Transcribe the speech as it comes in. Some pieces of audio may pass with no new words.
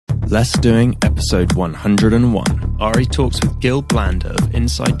Less Doing, episode 101. Ari talks with Gil Blander of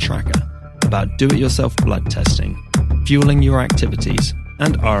InsideTracker about do-it-yourself blood testing, fueling your activities,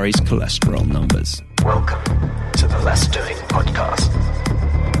 and Ari's cholesterol numbers. Welcome to the Less Doing podcast.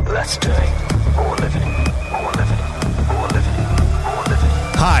 Less doing, more living, more living, more living, more living.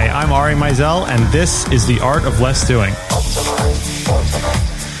 Hi, I'm Ari Meisel, and this is The Art of Less Doing. Optimize,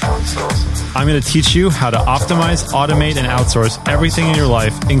 automate, outsource. I'm going to teach you how to optimize, automate, and outsource everything in your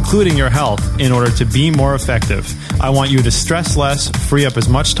life, including your health, in order to be more effective. I want you to stress less, free up as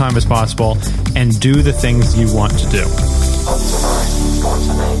much time as possible, and do the things you want to do. Optimize,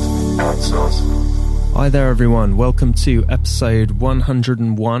 automate, outsource. Hi there, everyone. Welcome to episode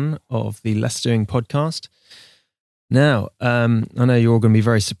 101 of the Less Doing podcast. Now, I know you're all going to be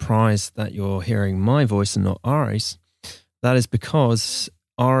very surprised that you're hearing my voice and not Ari's. That is because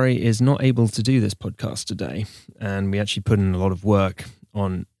Ari is not able to do this podcast today, and we actually put in a lot of work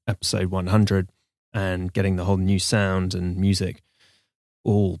on episode 100 and getting the whole new sound and music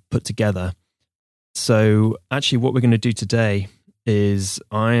all put together. So actually what we're going to do today is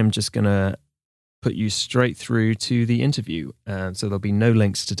I am just going to put you straight through to the interview, and so there'll be no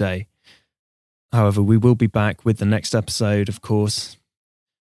links today. However, we will be back with the next episode, of course.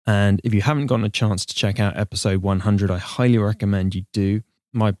 And if you haven't gotten a chance to check out episode 100, I highly recommend you do.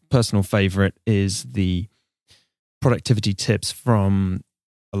 My personal favorite is the productivity tips from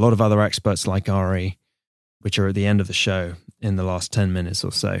a lot of other experts like Ari, which are at the end of the show in the last 10 minutes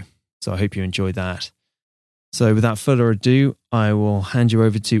or so. So I hope you enjoy that. So without further ado, I will hand you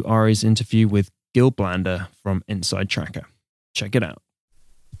over to Ari's interview with Gil Blander from InsideTracker. Check it out.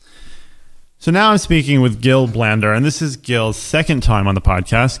 So now I'm speaking with Gil Blander, and this is Gil's second time on the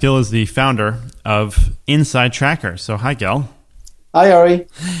podcast. Gil is the founder of InsideTracker. So hi, Gil. Hi, Ari.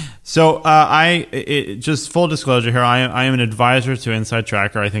 So just full disclosure here, I am an advisor to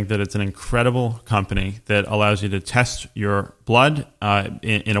InsideTracker. I think that it's an incredible company that allows you to test your blood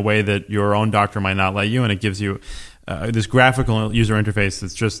in a way that your own doctor might not let you, and it gives you this graphical user interface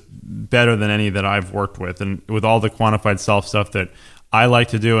that's just better than any that I've worked with, and with all the quantified self stuff that I like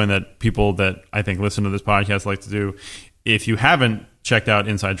to do and that people that I think listen to this podcast like to do. If you haven't checked out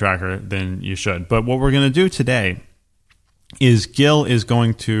InsideTracker, then you should. But what we're going to do today is Gil is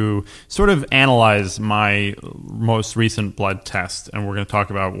going to sort of analyze my most recent blood test, and we're going to talk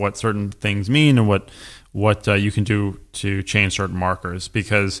about what certain things mean and what you can do to change certain markers,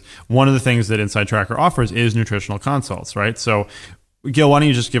 because one of the things that InsideTracker offers is nutritional consults, right? So, Gil, why don't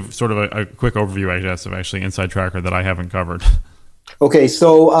you just give sort of a quick overview, I guess, of actually InsideTracker that I haven't covered? Okay,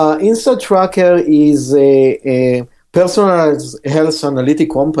 so InsideTracker is a personalized health analytic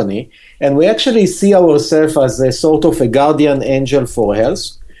company, and we actually see ourselves as a sort of a guardian angel for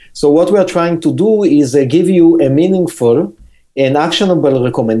health. So what we are trying to do is give you a meaningful and actionable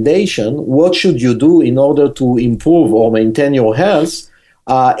recommendation. What should you do in order to improve or maintain your health?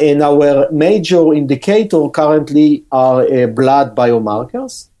 And our major indicator currently are blood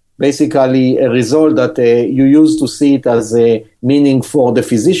biomarkers. Basically, a result that you use to see it as a meaning for the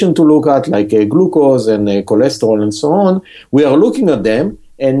physician to look at, like glucose and cholesterol and so on. We are looking at them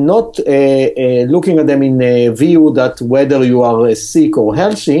and not looking at them in a view that whether you are sick or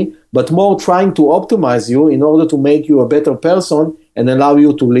healthy, but more trying to optimize you in order to make you a better person and allow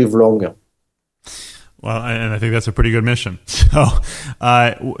you to live longer. Well, and I think that's a pretty good mission. So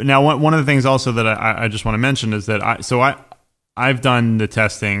now one of the things also that I just want to mention is that I've done the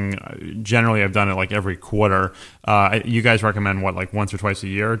testing. Generally, I've done it like every quarter. You guys recommend what, like once or twice a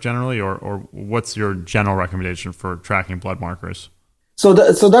year generally, or what's your general recommendation for tracking blood markers? So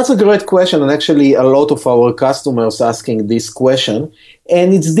that's a great question, and actually a lot of our customers asking this question.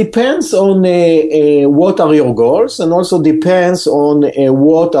 And it depends on what are your goals, and also depends on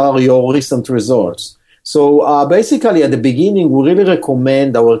what are your recent results. So basically at the beginning, we really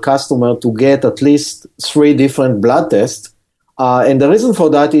recommend our customer to get at least 3 different blood tests. And the reason for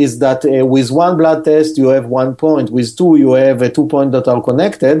that is that with one blood test, you have 1 point. With 2, you have 2 points that are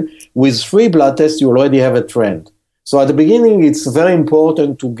connected. With 3 blood tests, you already have a trend. So at the beginning, it's very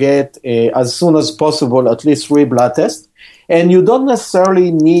important to get, as soon as possible, at least 3 blood tests. And you don't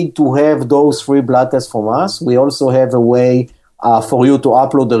necessarily need to have those 3 blood tests from us. We also have a way for you to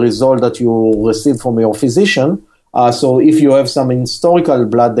upload the result that you received from your physician. So if you have some historical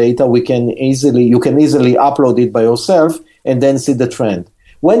blood data, you can easily upload it by yourself and then see the trend.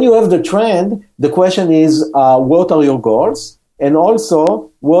 When you have the trend, the question is, what are your goals? And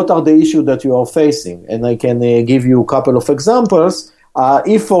also, what are the issues that you are facing? And I can give you a couple of examples.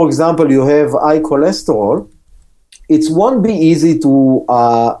 If, for example, you have high cholesterol, it won't be easy to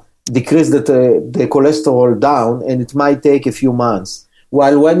decrease the cholesterol down, and it might take a few months.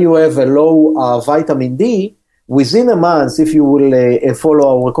 While when you have a low vitamin D, within a month, if you will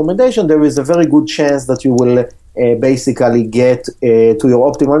follow our recommendation, there is a very good chance that you will basically get to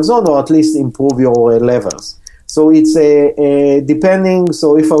your optimal zone, or at least improve your levels. So it's depending.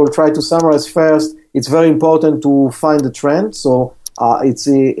 So if I will try to summarize first, it's very important to find the trend. So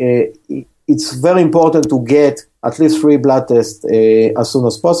it's very important to get at least 3 blood tests as soon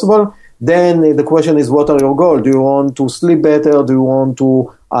as possible. Then the question is, what are your goals? Do you want to sleep better? Do you want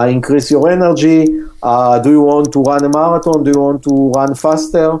to increase your energy? Do you want to run a marathon? Do you want to run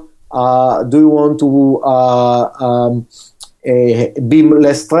faster? Do you want to be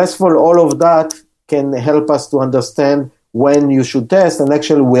less stressful? All of that can help us to understand when you should test. And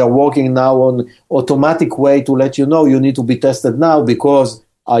actually, we are working now on automatic way to let you know you need to be tested now because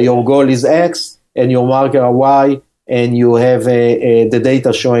your goal is X and your marker are Y, and you have the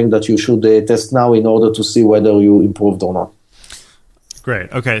data showing that you should test now in order to see whether you improved or not.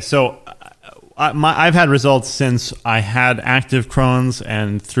 Great. Okay, so I've had results since I had active Crohn's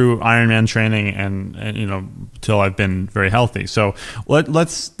and through Ironman training, and you know, till I've been very healthy. So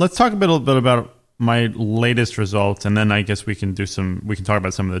let's talk a little bit about my latest results, and then I guess we can talk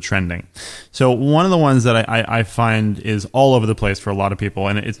about some of the trending. So one of the ones that I find is all over the place for a lot of people,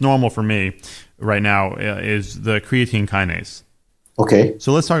 and it's normal for me right now, is the creatine kinase. Okay.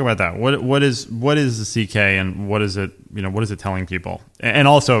 So let's talk about that. What is the CK, and what is it telling people? And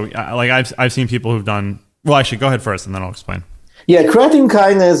also, like I've seen people who've done. Well, actually, go ahead first, and then I'll explain. Yeah, creatine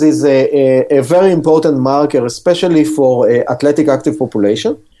kinase is a very important marker, especially for athletic active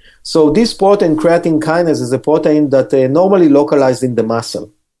population. So this protein, creatine kinase, is a protein that normally localized in the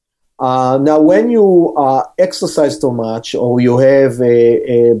muscle. Now, when you exercise too much, or you have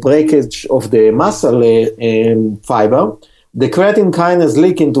a breakage of the muscle fiber, the creatine kinase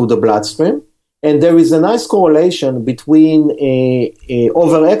leak into the bloodstream, and there is a nice correlation between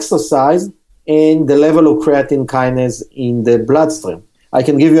over-exercise and the level of creatine kinase in the bloodstream. I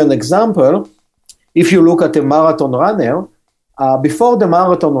can give you an example. If you look at a marathon runner, before the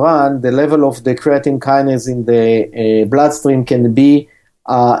marathon run, the level of the creatine kinase in the bloodstream can be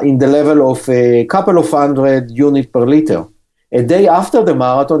in the level of a couple of hundred units per liter. A day after the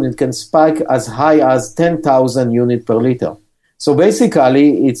marathon, it can spike as high as 10,000 units per liter. So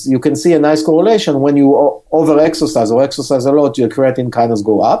basically, you can see a nice correlation. When you over-exercise or exercise a lot, your creatine kinase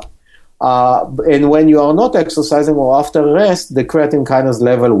go up. And when you are not exercising or after rest, the creatine kinase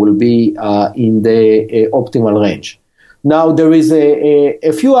level will be in the optimal range. Now, there is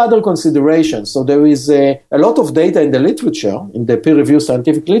a few other considerations. So there is a lot of data in the literature, in the peer-reviewed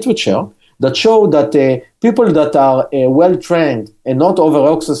scientific literature, that show that people that are well-trained and not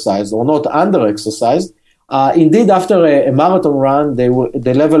over-exercised or not under-exercised, indeed, after a marathon run,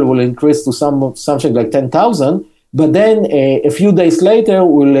 the level will increase to something like 10,000, but then a few days later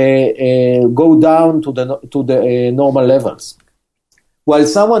will go down to the normal levels. While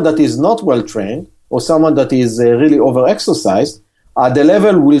someone that is not well-trained, or someone that is really over-exercised, the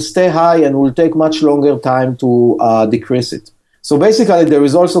level will stay high and will take much longer time to decrease it. So basically, there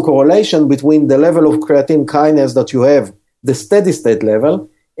is also correlation between the level of creatine kinase that you have, the steady state level,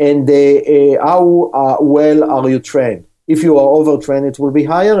 and how well are you trained. If you are over-trained, it will be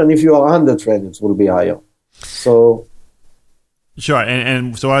higher, and if you are under-trained, it will be higher. So... Sure,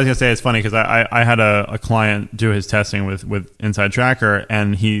 and so what I was going to say, it's funny because I had a client do his testing with Inside Tracker,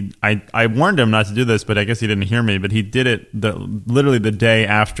 and I warned him not to do this, but I guess he didn't hear me, but he did it literally the day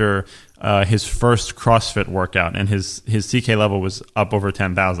after his first CrossFit workout, and his CK level was up over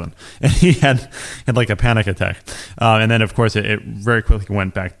 10,000, and he had like a panic attack, and then of course it very quickly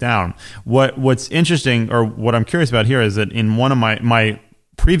went back down. What's interesting, or what I'm curious about here, is that in one of my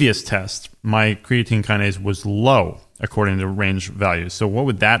previous tests, my creatine kinase was low according to range values. So what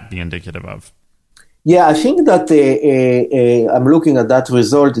would that be indicative of? Yeah, I think that I'm looking at that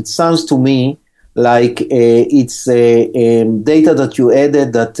result. It sounds to me like it's data that you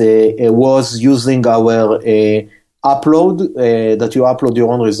added that was using our upload, that you upload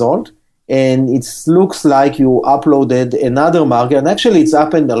your own result. And it looks like you uploaded another marker. And actually, it's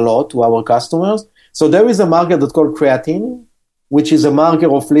happened a lot to our customers. So there is a marker that's called creatine, which is a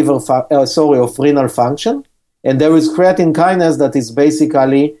marker of of renal function. And there is creatine kinase that is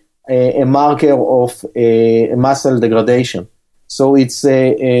basically a marker of muscle degradation. So it's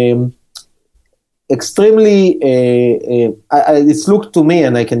extremely, it's looked to me,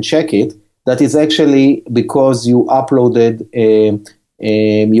 and I can check it, that it's actually because you uploaded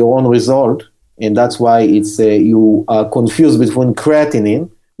your own result, and that's why it's you are confused between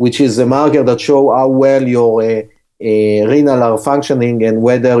creatinine, which is a marker that show how well your renal are functioning and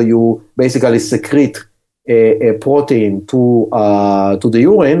whether you basically secrete a protein to the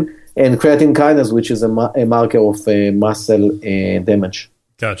urine, and creatine kinase, which is a marker of muscle damage.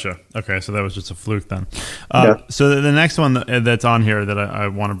 Gotcha. Okay, so that was just a fluke then. Yeah. So the next one that's on here that I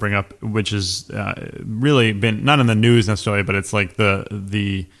want to bring up, which has really been not in the news necessarily, but it's like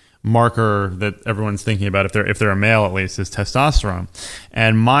the marker that everyone's thinking about if they're a male at least, is testosterone.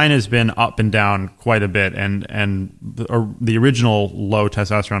 And mine has been up and down quite a bit. And the original low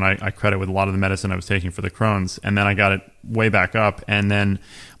testosterone I credit with a lot of the medicine I was taking for the Crohn's, and then I got it way back up. And then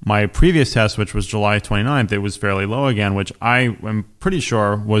my previous test, which was July 29th, it was fairly low again, which I am pretty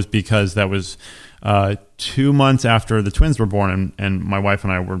sure was because that was 2 months after the twins were born, and my wife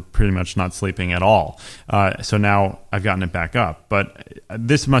and I were pretty much not sleeping at all. So now I've gotten it back up. But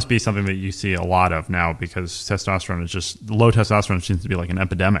this must be something that you see a lot of now, because testosterone is just, low testosterone seems to be like an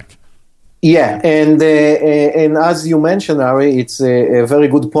epidemic. Yeah, and as you mentioned, Ari, it's a very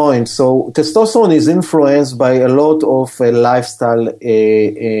good point. So testosterone is influenced by a lot of lifestyle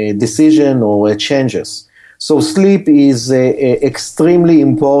decision or changes. So sleep is extremely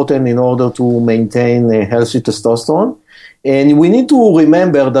important in order to maintain a healthy testosterone. And we need to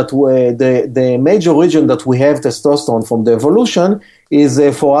remember that the major reason that we have testosterone from the evolution is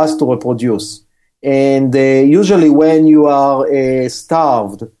for us to reproduce. And usually when you are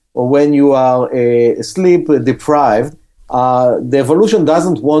starved or when you are sleep deprived, the evolution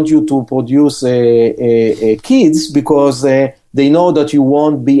doesn't want you to produce kids because they know that you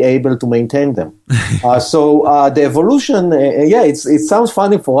won't be able to maintain them. So the evolution, it sounds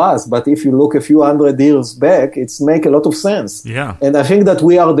funny for us, but if you look a few hundred years back, it's make a lot of sense. Yeah. And I think that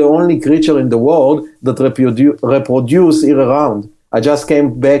we are the only creature in the world that reproduce year-round. I just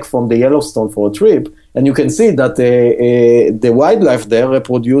came back from the Yellowstone for a trip, and you can see that the wildlife there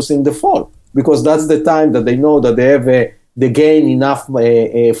reproduce in the fall, because that's the time that they know that they gain enough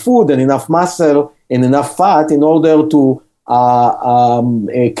food and enough muscle and enough fat in order to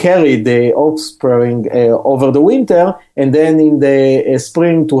carry the offspring over the winter, and then in the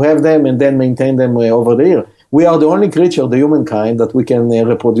spring to have them and then maintain them over the year. We are the only creature, the humankind, that we can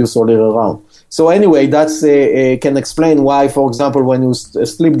reproduce all year round. So anyway, that's can explain why, for example, when you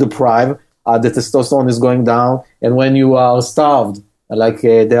sleep deprived, the testosterone is going down, and when you are starved, like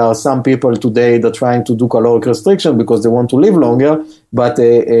there are some people today that are trying to do caloric restriction because they want to live longer, but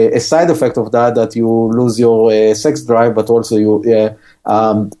a side effect of that you lose your sex drive, but also your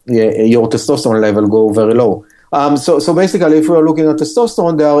testosterone level go very low. So basically, if we are looking at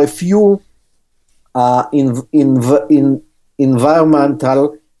testosterone, there are a few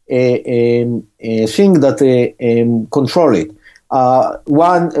environmental thing that control it.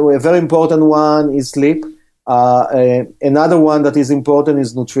 One, a very important one is sleep. Another one that is important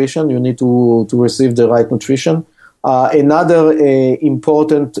is nutrition. You need to receive the right nutrition. Another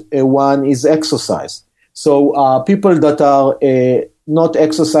important one is exercise. So people that are not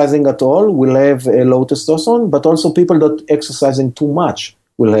exercising at all will have a low testosterone, but also people that exercising too much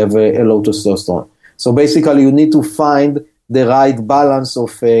will have a low testosterone. So basically, you need to find the right balance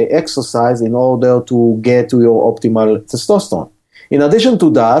of exercise in order to get to your optimal testosterone. In addition to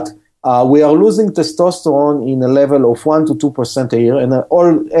that, we are losing testosterone in a level of 1 to 2% a year, and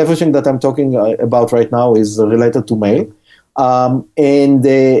everything that I'm talking about right now is related to male. And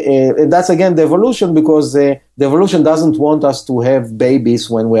that's again the evolution, because the evolution doesn't want us to have babies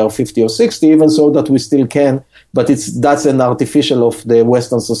when we are 50 or 60, even so that we still can, but that's an artificial of the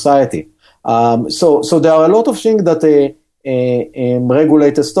Western society. So there are a lot of things that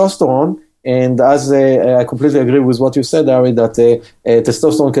regulate testosterone. And as I completely agree with what you said, Ari, that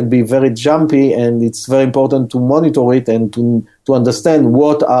testosterone can be very jumpy, and it's very important to monitor it and to understand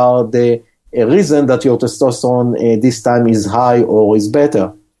what are the reason that your testosterone this time is high or is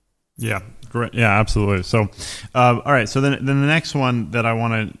better. Yeah, great. Yeah, absolutely. So, all right. So then the next one that I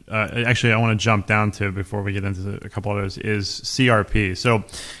want to I want to jump down to before we get into a couple others is CRP. So,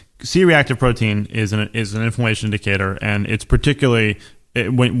 C-reactive protein is an inflammation indicator, and it's particularly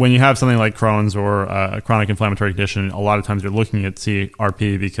when you have something like Crohn's or a chronic inflammatory condition, a lot of times you're looking at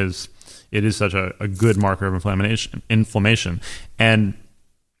CRP because it is such a good marker of inflammation. And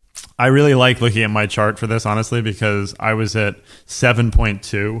I really like looking at my chart for this, honestly, because I was at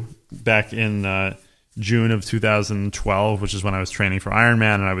 7.2 back in June of 2012, which is when I was training for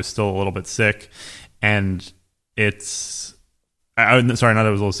Ironman, and I was still a little bit sick. And sorry, not that I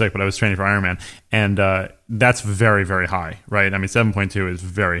was a little sick, but I was training for Ironman. And that's very, very high, right? I mean, 7.2 is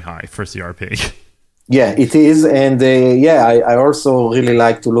very high for CRP. Yeah, it is. And I also really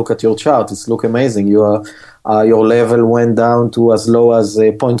like to look at your chart. It's look amazing. Your level went down to as low as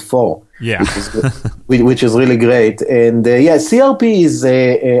 0.4. Yeah. which is really great. And CRP is,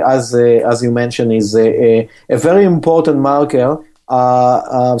 as you mentioned, is a very important marker.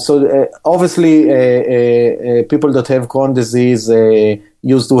 Obviously, people that have Crohn's disease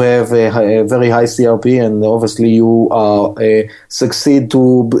used to have a very high CRP, and obviously you succeed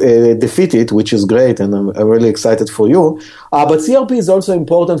to defeat it, which is great, and I'm really excited for you. But CRP is also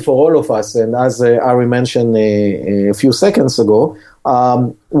important for all of us, and as Ari mentioned a few seconds ago,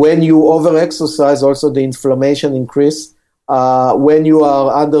 when you over-exercise, also the inflammation increase. When you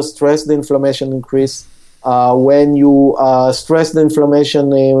are under stress, the inflammation increase. When you stress, the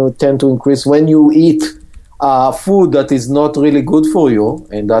inflammation tend to increase. When you eat food that is not really good for you,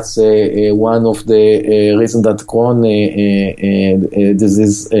 and that's one of the reasons that Crohn's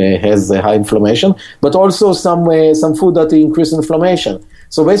disease has high inflammation, but also some food that increase inflammation.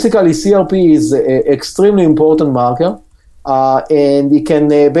 So basically, CRP is an extremely important marker, and it can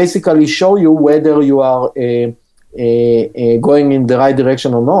basically show you whether you are going in the right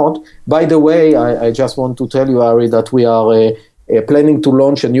direction or not. By the way, I just want to tell you, Ari, that we are planning to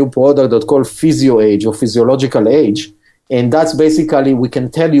launch a new product that's called PhysioAge, or physiological age. And that's basically, we can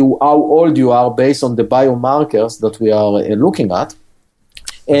tell you how old you are based on the biomarkers that we are looking at.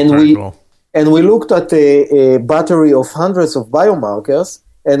 And we looked at a battery of hundreds of biomarkers,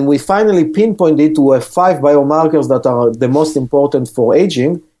 and we finally pinpointed to 5 biomarkers that are the most important for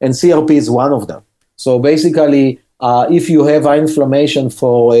aging, and CRP is one of them. So basically, if you have inflammation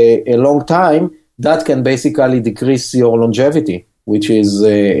for a long time, that can basically decrease your longevity, which is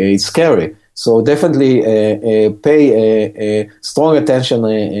scary. So definitely pay strong attention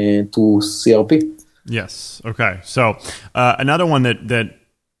to CRP. Yes. Okay. So another one that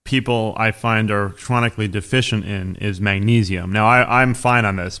people I find are chronically deficient in is magnesium. Now, I'm fine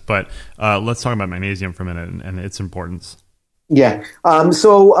on this, but let's talk about magnesium for a minute and its importance. Yeah.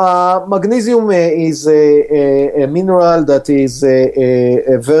 Magnesium is a mineral that is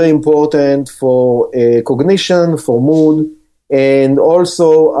very important for cognition, for mood, and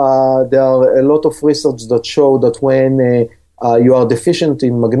also there are a lot of research that show that when you are deficient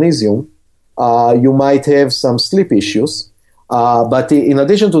in magnesium, you might have some sleep issues. But in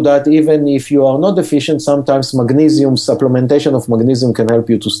addition to that, even if you are not deficient, sometimes supplementation of magnesium can help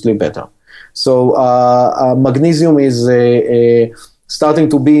you to sleep better. So magnesium is starting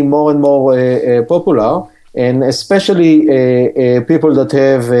to be more and more popular, and especially people that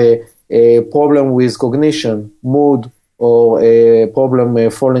have a problem with cognition, mood, or a problem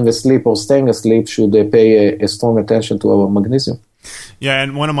falling asleep or staying asleep should pay a strong attention to our magnesium. Yeah,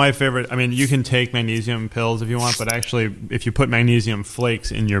 and one of my favorite, I mean, you can take magnesium pills if you want, but actually, if you put magnesium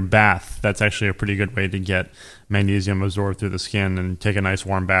flakes in your bath, that's actually a pretty good way to get magnesium absorbed through the skin, and take a nice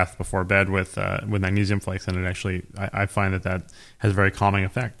warm bath before bed with magnesium flakes, and it actually, I find that has a very calming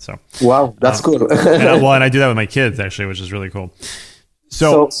effect. So wow, that's cool. and I do that with my kids, actually, which is really cool.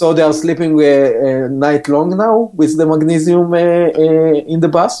 So they are sleeping night long now with the magnesium in the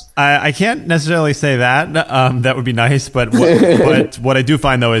bath? I can't necessarily say that. That would be nice, but what I do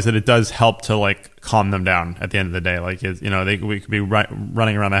find though is that it does help to like calm them down at the end of the day. Like we could be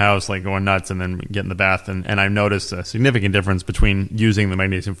running around the house like going nuts, and then get in the bath, and I've noticed a significant difference between using the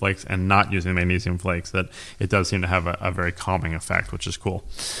magnesium flakes and not using the magnesium flakes. That it does seem to have a very calming effect, which is cool.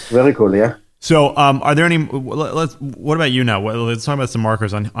 Very cool, yeah. So, are there any? What about you now? Let's talk about some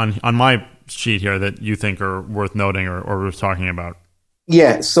markers on my sheet here that you think are worth noting or worth talking about.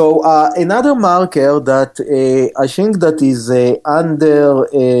 Yeah. So another marker that I think that is under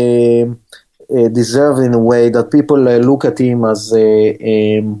deserved in a way, that people look at him as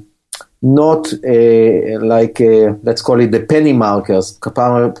not let's call it the penny markers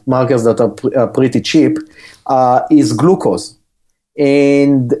that are pretty cheap, is glucose.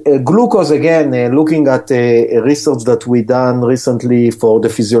 And glucose, again, looking at research that we done recently for the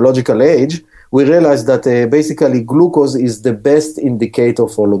physiological age, we realized that basically glucose is the best indicator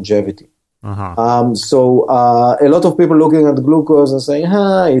for longevity. Uh-huh. So a lot of people looking at glucose and saying,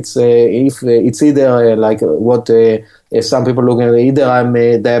 it's either like what some people looking at, either I'm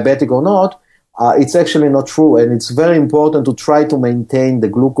diabetic or not. It's actually not true, and it's very important to try to maintain the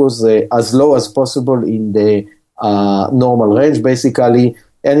glucose as low as possible in the normal range, basically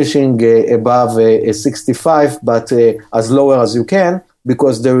anything above 65, but as lower as you can,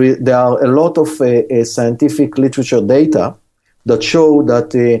 because there are a lot of scientific literature data that show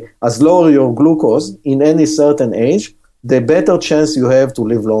that as lower your glucose in any certain age, the better chance you have to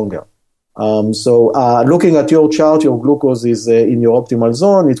live longer. So looking at your chart, your glucose is in your optimal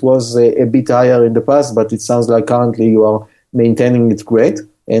zone. It was a bit higher in the past, but it sounds like currently you are maintaining it great.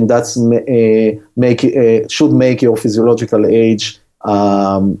 And that's should make your physiological age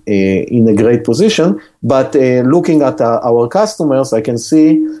in a great position. But looking at our customers, I can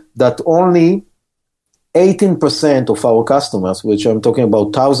see that only 18% of our customers, which I'm talking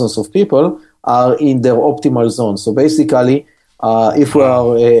about thousands of people, are in their optimal zone. So basically, if we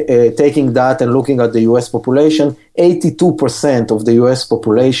are taking that and looking at the US population, 82% of the US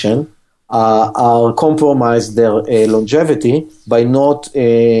population are compromised their longevity by not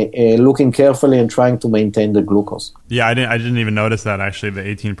looking carefully and trying to maintain the glucose. Yeah, I didn't even notice that, actually, the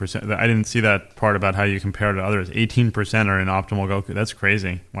 18%. I didn't see that part about how you compare to others. 18% are in optimal Goku. That's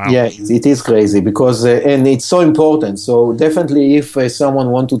crazy. Wow. Yeah, it is crazy because, and it's so important. So definitely if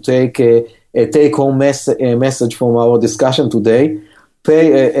someone want to take a take-home message from our discussion today,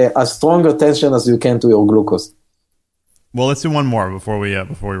 pay as strong attention as you can to your glucose. Well, let's do one more before we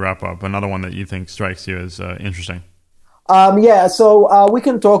wrap up. Another one that you think strikes you as interesting. So we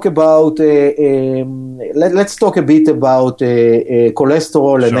can talk about, let's talk a bit about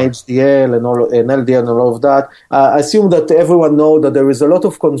cholesterol and HDL and LDL and all of that. I assume that everyone knows that there is a lot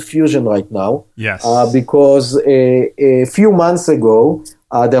of confusion right now. Yes. Because a few months ago,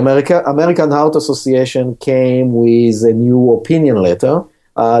 the American Heart Association came with a new opinion letter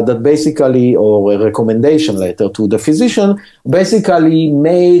that basically, or a recommendation letter to the physician, basically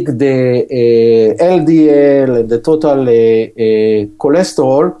make the LDL and the total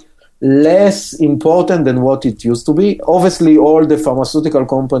cholesterol less important than what it used to be. Obviously, all the pharmaceutical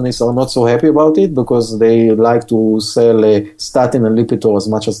companies are not so happy about it because they like to sell statin and Lipitor as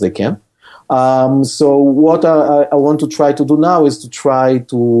much as they can. So what I want to try to do now is to try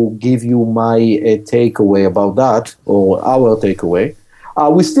to give you my takeaway about that, or our takeaway.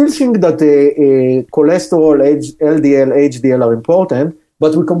 We still think that cholesterol, LDL, HDL are important,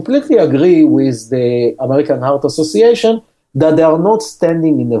 but we completely agree with the American Heart Association that they are not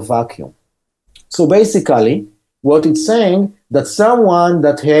standing in a vacuum. So basically, what it's saying, that someone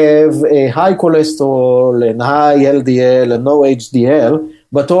that have a high cholesterol and high LDL and no HDL,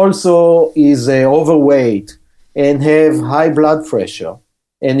 but also is overweight and have high blood pressure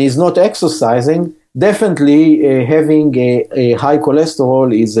and is not exercising, definitely having a high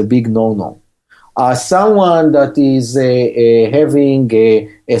cholesterol is a big no-no. Someone that is having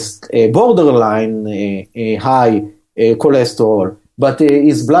a borderline high cholesterol, but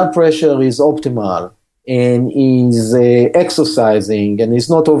his blood pressure is optimal and is exercising and is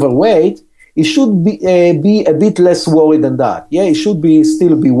not overweight, he should be a bit less worried than that. Yeah, he should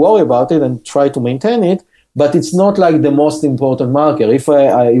still be worried about it and try to maintain it, but it's not like the most important marker. If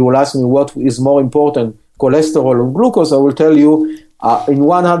you will ask me what is more important, cholesterol or glucose, I will tell you in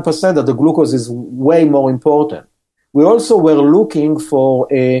 100% that the glucose is way more important. We also were looking for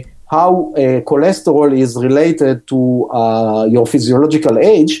how cholesterol is related to your physiological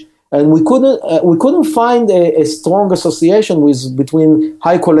age, and we couldn't find a strong association between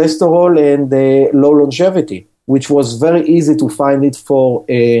high cholesterol and low longevity, which was very easy to find it for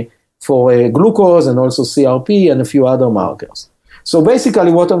glucose and also CRP and a few other markers. So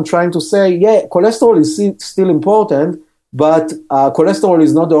basically what I'm trying to say, yeah, cholesterol is still important, but cholesterol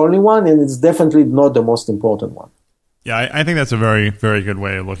is not the only one, and it's definitely not the most important one. Yeah, I think that's a very, very good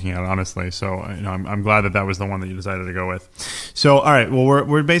way of looking at it, honestly. So, I'm glad that was the one that you decided to go with. So, all right, well,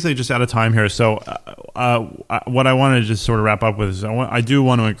 we're basically just out of time here. So, what I want to just sort of wrap up with is I do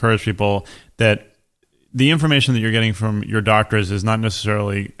want to encourage people that the information that you're getting from your doctors is not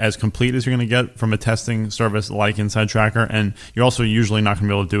necessarily as complete as you're going to get from a testing service like Inside Tracker, and you're also usually not going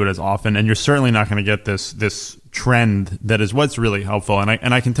to be able to do it as often, and you're certainly not going to get this trend that is what's really helpful.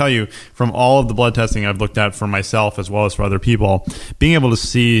 And I can tell you from all of the blood testing I've looked at for myself as well as for other people, being able to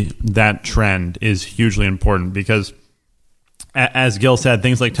see that trend is hugely important because, as Gil said,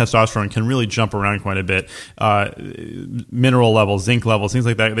 things like testosterone can really jump around quite a bit. Mineral levels, zinc levels, things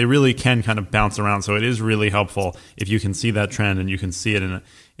like that, they really can kind of bounce around. So it is really helpful if you can see that trend and you can see it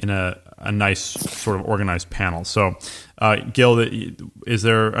in a nice sort of organized panel. So, Gil, is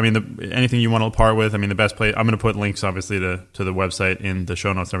there, anything you want to part with? The best place, I'm going to put links obviously to the website in the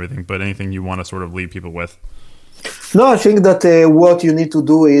show notes and everything, but anything you want to sort of leave people with? No, I think that what you need to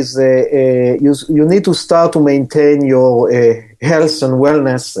do is you need to start to maintain your health and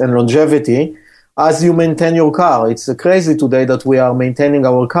wellness and longevity as you maintain your car. It's crazy today that we are maintaining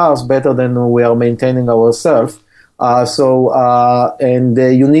our cars better than we are maintaining ourselves. And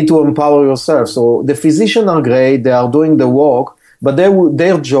you need to empower yourself. So the physicians are great; they are doing the work, but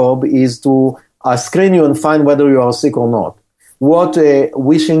their job is to screen you and find whether you are sick or not. What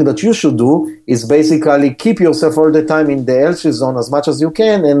we think that you should do is basically keep yourself all the time in the healthy zone as much as you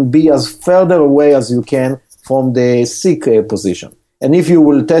can and be as further away as you can from the sick position. And if you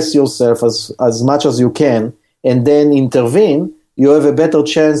will test yourself as much as you can and then intervene, you have a better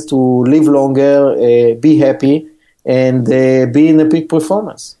chance to live longer, be happy, and be in a peak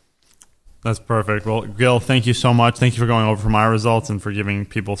performance. That's perfect. Well, Gil, thank you so much. Thank you for going over my results and for giving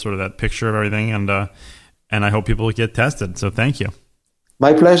people sort of that picture of everything. And I hope people get tested. So thank you.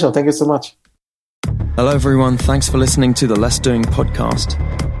 My pleasure. Thank you so much. Hello, everyone. Thanks for listening to the Less Doing podcast.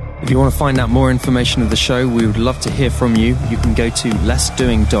 If you want to find out more information of the show, we would love to hear from you. You can go to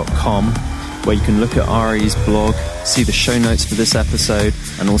lessdoing.com, where you can look at Ari's blog, see the show notes for this episode,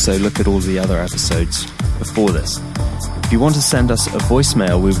 and also look at all the other episodes before this. If you want to send us a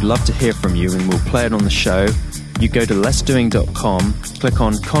voicemail, we would love to hear from you, and we'll play it on the show. You go to lessdoing.com, click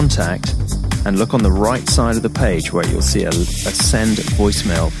on Contact, and look on the right side of the page where you'll see a Send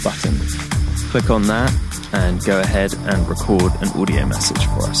Voicemail button. Click on that and go ahead and record an audio message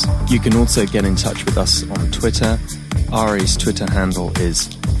for us. You can also get in touch with us on Twitter. Ari's Twitter handle is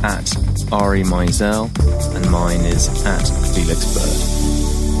 @AriMeisel and mine is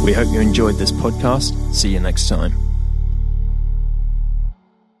 @FelixBird. We hope you enjoyed this podcast. See you next time.